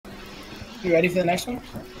You ready for the next one?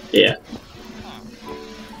 Yeah.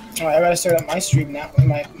 Alright, I gotta start up my stream now.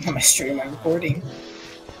 My recording.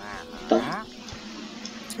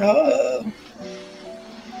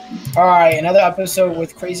 Alright, another episode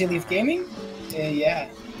with Crazyleaf Gaming. Yeah.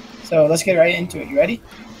 So let's get right into it. You ready?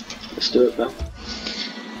 Let's do it, bro.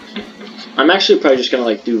 I'm actually probably just gonna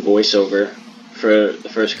like do voiceover for the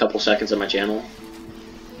first couple seconds of my channel,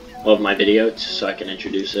 of my video, so I can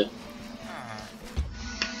introduce it.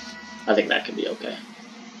 I think that could be okay.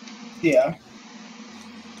 Yeah.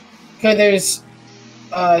 Okay, there's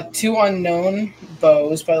 2 unknown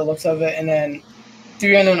bows by the looks of it, and then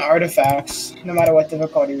 3 unknown artifacts, no matter what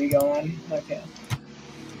difficulty we go on. Okay.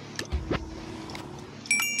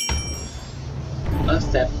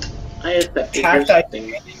 I accept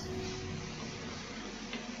Cacti.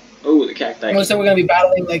 Oh, the cacti. Looks like we're gonna be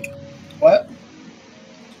battling like what?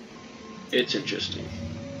 It's interesting.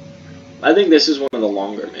 I think this is one of the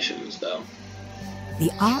longer missions, though.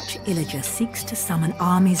 The Arch-Illager seeks to summon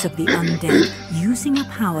armies of the undead using a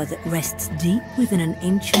power that rests deep within an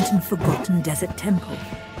ancient and forgotten desert temple.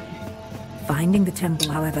 Finding the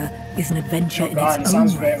temple, however, is an adventure in its own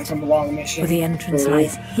right, for the entrance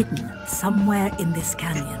lies hidden somewhere in this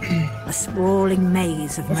canyon, a sprawling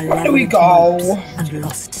maze of malevolent ropes and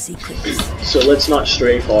lost secrets. So let's not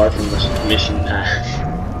stray far from the mission path.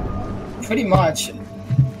 Pretty much.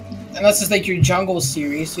 Unless it's like your jungle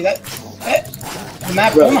series. See that the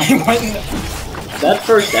map. Bro, oh my god. That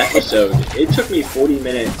first episode, it took me 40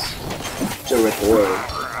 minutes to record.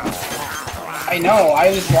 I know, I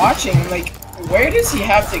was watching, like, where does he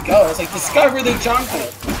have to go? It's like, discover the jungle.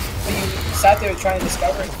 But you sat there trying to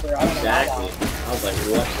discover it for, I don't know how long. I was like,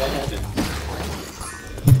 what happened?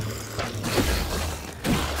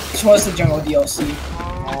 This was the jungle DLC.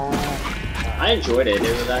 I enjoyed it.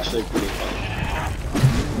 It was actually pretty fun.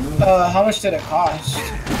 How much did it cost?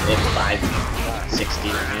 It's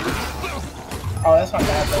 $5.69. Oh, that's not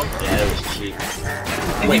bad though. Yeah, it was cheap.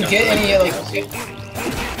 Did you get any, like, did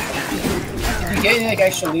you get any, like,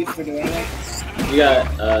 extra loot for doing it? You got,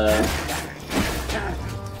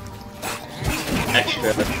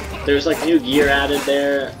 extra. There's, like, new gear added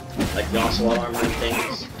there, like the ocelot armor and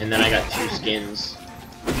things, and then I got 2 skins.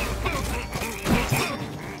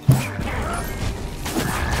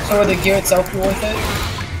 So would the gear itself be worth it?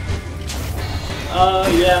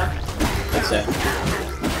 Yeah. I'd say.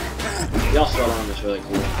 The ocelot armor is really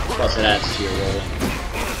cool. Plus it adds to your rolling.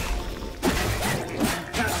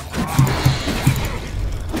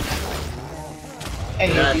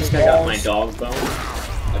 And I think I got my dog bone.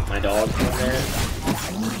 Like my dog bone there.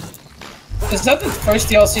 Is that the first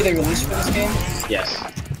DLC they released for this game? Yes.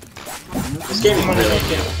 This game is really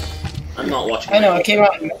new. I'm not watching. I know, it came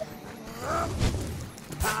out in May.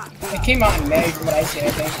 It came out in May from what I see,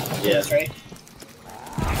 I think. Yeah. That's right.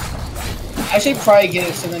 I should probably get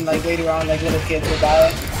it so then, like, later on, like, little kids will buy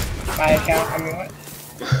it. My account, I mean, what?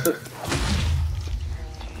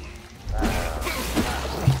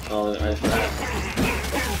 Oh, I forgot.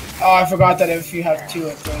 Oh, I forgot that if you have 2,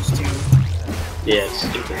 it goes to... Yeah, it's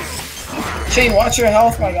stupid. Shane, watch your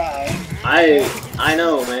health, my guy. I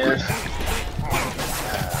know, man.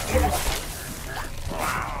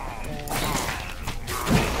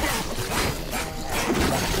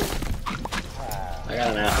 I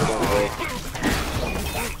got an apple, don't worry.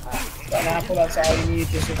 Got an apple, that's all you need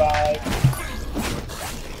to survive.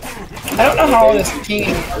 I don't know how all this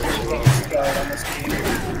king things go on this game.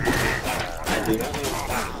 I do not.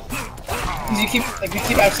 Because you keep, like, we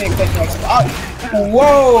keep accidentally clicking like, oh,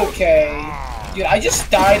 whoa, okay. Dude, I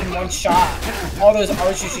just died in 1 shot. All those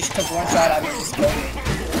archers just took 1 shot at me and just killed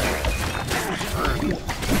me.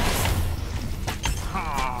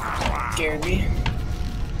 Scared me.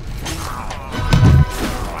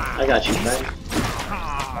 I got you, man.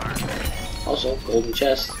 Also, golden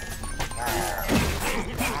chest.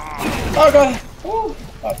 Oh god! Woo. Oh,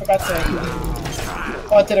 I forgot to.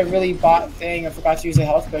 Oh, I did a really bot thing. I forgot to use a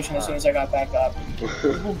health potion as soon as I got back up.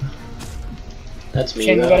 That's me,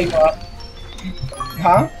 Shane, though. nobody go up.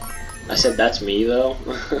 Huh? I said that's me, though.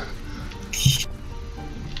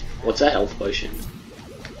 What's that health potion?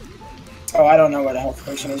 Oh, I don't know what a health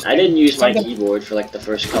potion is. I didn't use my keyboard for like the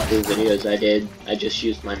first couple of videos I did. I just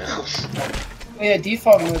used my mouse. Oh, yeah,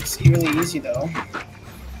 default mode's really easy though.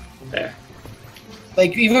 There.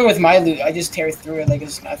 Like, even with my loot, I just tear through it like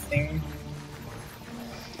it's nothing.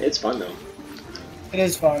 It's fun though. It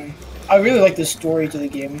is fun. I really like the story to the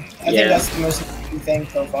game. I think that's the most important thing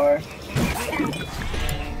so far.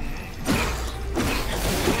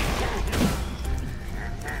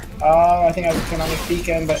 Oh, I think I have to turn on this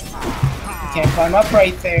beacon, but I can't climb up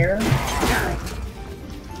right there.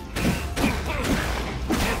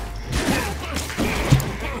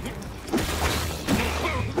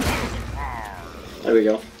 There we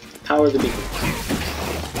go. Power the beacon.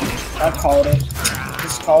 I called it.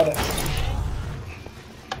 Just called it.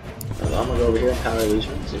 So I'm gonna go over here and power these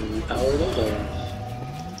ones and power those ones.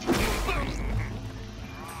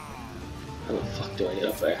 How the fuck do I get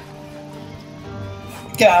up there?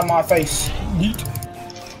 Get out of my face. Yeet.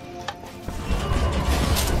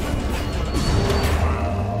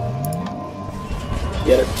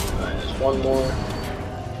 Get it. Alright, there's one more.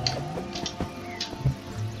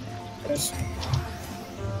 Yes.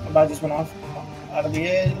 About this one off out of the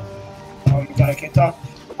edge. Oh my god, I can't talk.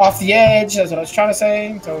 Off the edge, that's what I was trying to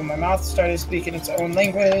say. So my mouth started speaking its own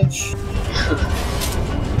language.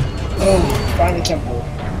 Oh, find the temple.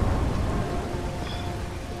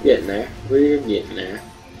 Getting there. We're getting there.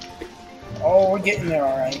 Oh, we're getting there,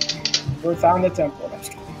 alright. We found the temple. I'm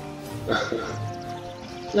just kidding.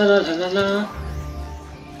 La la la la la.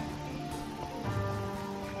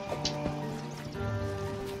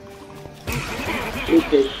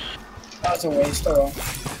 Okay. That was a waste, though.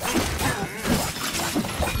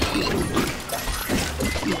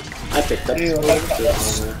 I picked up Ew,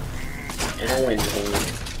 the and I went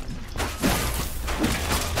home.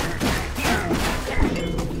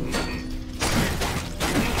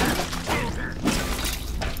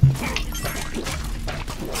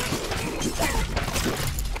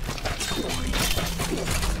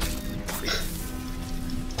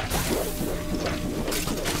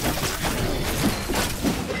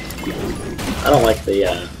 I don't like the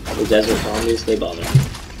desert zombies. They bother me.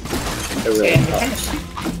 They're really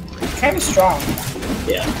tough. Kind of strong.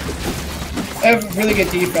 Yeah. They have really good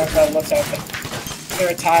defense by the looks of it. Their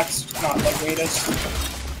attacks not the greatest.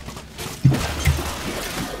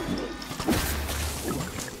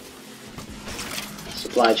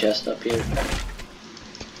 Supply chest up here.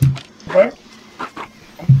 Where?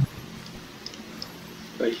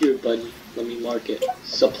 Right here, buddy. Let me mark it.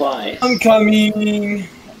 Supplies. I'm coming.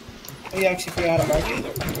 We actually figure out how to mark it.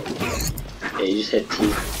 Yeah, you just hit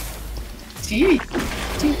T. T.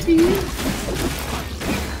 T. T.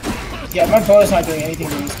 Yeah, my bow's not doing anything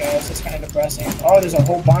to these guys. It's kind of depressing. Oh, there's a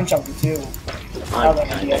whole bunch of them too. I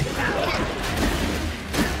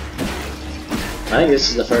think this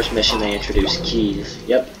is the first mission they introduced keys.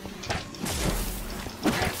 Yep.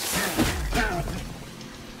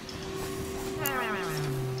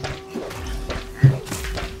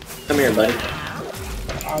 Come here, buddy.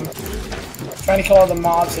 Trying to kill all the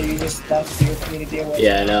mobs that you just left here for me to deal with.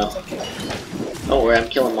 Yeah, I know. Okay. Don't worry, I'm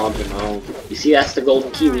killing mobs on my own. You see, that's the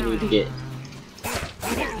golden key we need to get.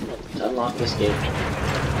 To unlock this gate.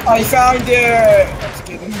 I found it! Let's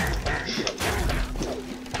get him.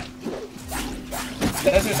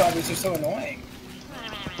 Desert zombies are so annoying.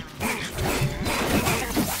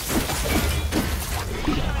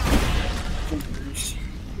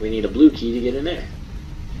 We need a blue key to get in there.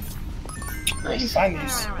 Where do you Nice. find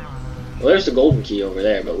these? Well, there's the golden key over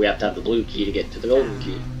there, but we have to have the blue key to get to the golden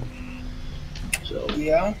key. So.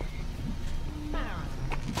 Yeah.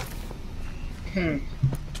 I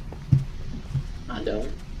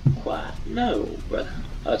don't quite know, brother.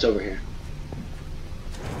 Oh, it's over here.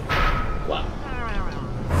 Wow.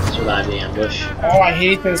 Survive the ambush. Oh, I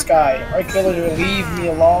hate this guy. Our killer, leave me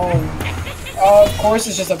alone. Oh, of course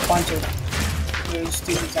it's just a bunch of those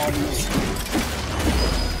stupid zombies.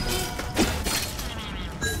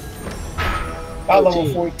 About level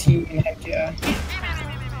 14, heck yeah.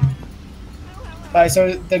 Alright,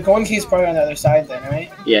 so the golden key is probably on the other side then,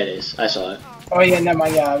 right? Yeah, it is. I saw it. Oh yeah, never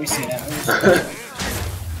mind, yeah, we see that.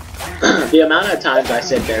 The amount of times I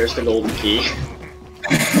said there's the golden key.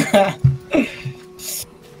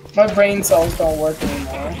 My brain cells don't work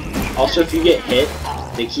anymore. Also, if you get hit,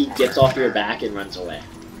 the key gets off your back and runs away.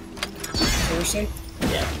 Seriously?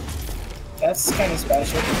 Yeah. That's kind of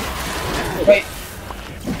special. Wait.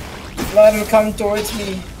 Let him come towards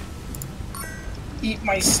me. Eat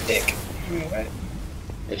my stick. What?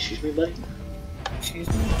 Excuse me, buddy? Excuse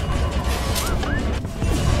me?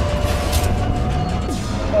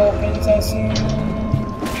 Open sesame.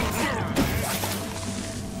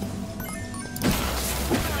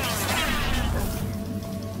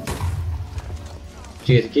 Did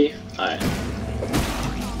you get the key? Alright.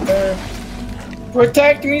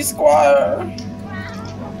 Protect me, Squire!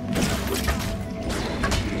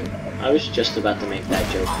 I was just about to make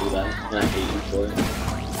that joke for that, and I hate you for it.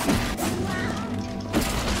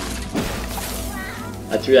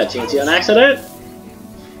 I threw that TNT on accident!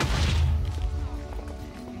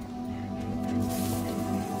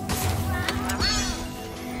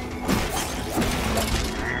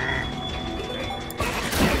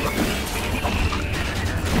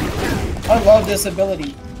 I love this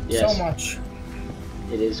ability Yes. so much.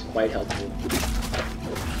 It is quite helpful.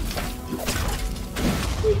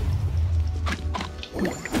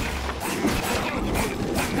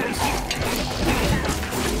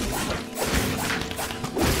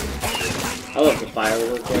 I love the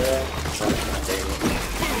firework there. That's my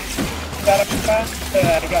favorite. Got up fast?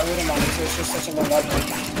 Yeah, I got rid of mine, so it's just such a low level.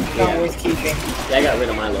 Not worth keeping. Yeah, I got rid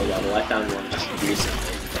of my low level. I found one just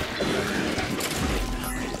recently.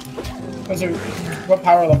 Was it, what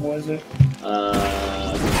power level is it?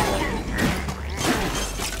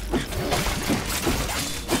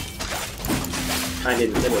 Kind of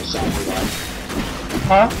in the middle of something, like.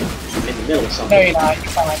 Huh? In the middle of something. No, you're not. You're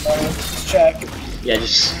fine, bro. Just check. Yeah,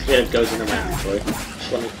 just it goes in the map, sorry.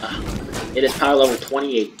 Just let me, it is power level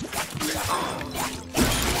 28.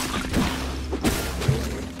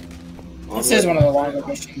 This is one of the longer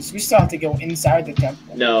missions. We still have to go inside the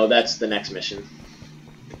temple. No, that's the next mission.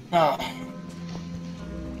 Oh.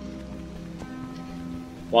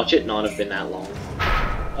 Watch it not have been that long.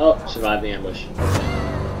 Oh, survived the ambush.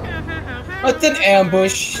 What's an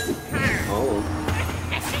ambush? Oh.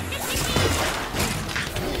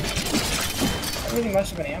 That really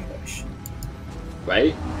must have been an ambush.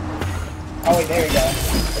 Right? Oh wait, there we go.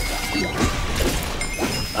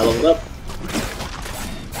 I leveled up.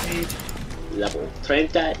 Wait. Level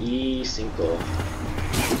 35.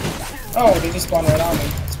 Oh, they just spawned right on me.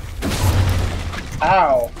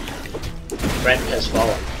 Ow. Brent has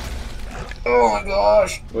fallen. Oh my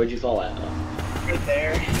gosh. Where'd you fall at? Right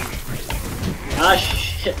there. Ah,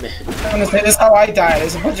 shit, man. I'm gonna say this is how I died.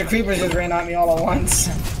 There's a bunch of creepers just ran at me all at once.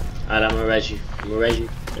 Alright, I'm gonna res you. I'm gonna res you.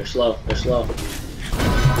 They're slow. They're slow.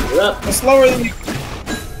 You're up. They're slower than you.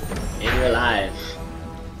 And you're alive.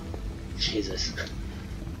 Jesus.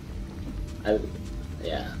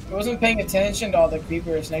 Yeah. I wasn't paying attention to all the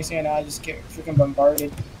creepers. Next thing I know, I just get freaking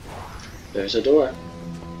bombarded. There's a door.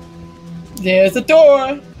 There's the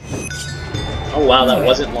door! Oh wow, that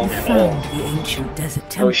wasn't long at all. Found the ancient desert That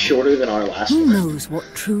temple. was shorter than our last Who one. knows what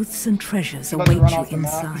truths and treasures About to await run you off the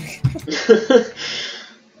map. inside?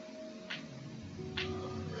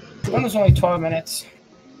 The one was only 12 minutes.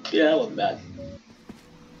 Yeah, that wasn't bad.